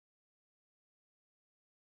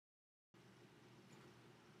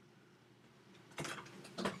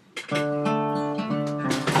I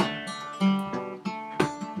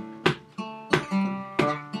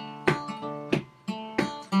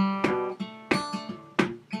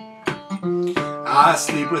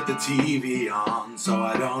sleep with the TV on so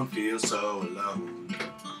I don't feel so alone.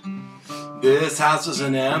 This house is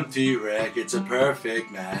an empty wreck, it's a perfect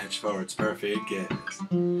match for its perfect guest.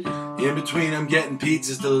 In between I'm getting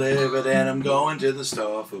pizzas delivered and I'm going to the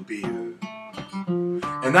store for beer.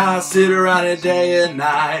 And I sit around here day and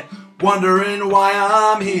night wondering why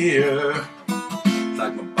I'm here. It's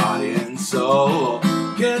like my body and soul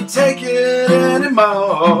can't take it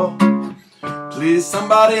anymore. Please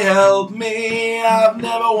somebody help me, I've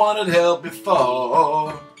never wanted help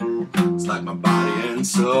before. It's like my body and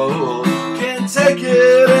soul can't take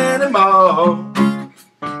it anymore.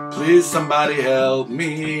 Please somebody help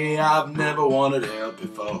me, I've never wanted help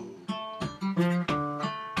before.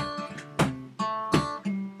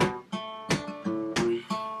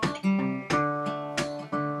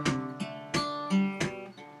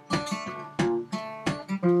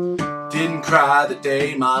 Didn't cry the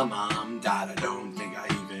day my mom died, I don't think I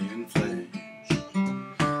even flinched.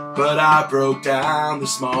 But I broke down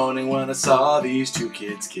this morning when I saw these two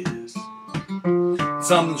kids kiss.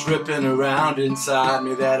 Something's ripping around inside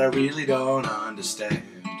me that I really don't understand.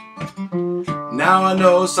 Now I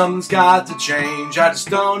know something's got to change, I just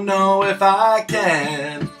don't know if I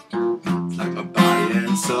can. It's like my body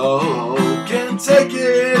and soul can't take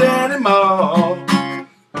it anymore.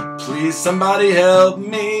 Please somebody help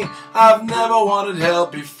me, I've never wanted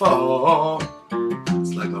help before.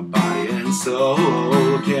 It's like my body and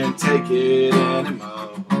soul can't take it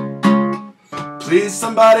anymore. Please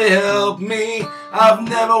somebody help me, I've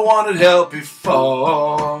never wanted help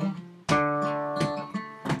before.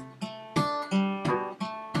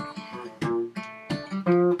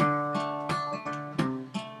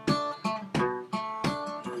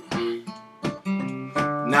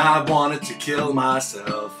 Now I've wanted to kill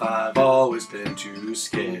myself, I've always been too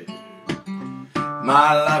scared.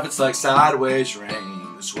 My life, it's like sideways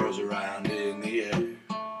rain that swirls around in the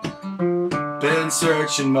air. Been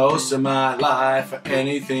searching most of my life for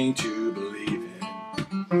anything to believe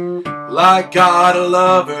in, like God or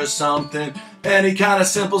love or something, any kind of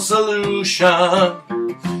simple solution.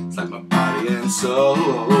 It's like my body and soul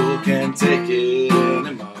can't take it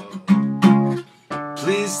anymore.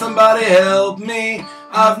 Please somebody help me,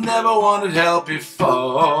 I've never wanted help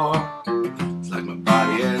before. It's like my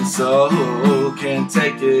body and soul can't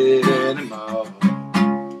take it anymore.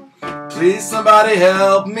 Please somebody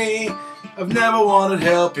help me, I've never wanted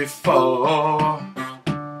help before.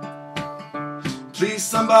 Please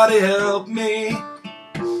somebody help me,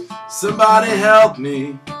 somebody help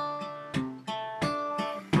me.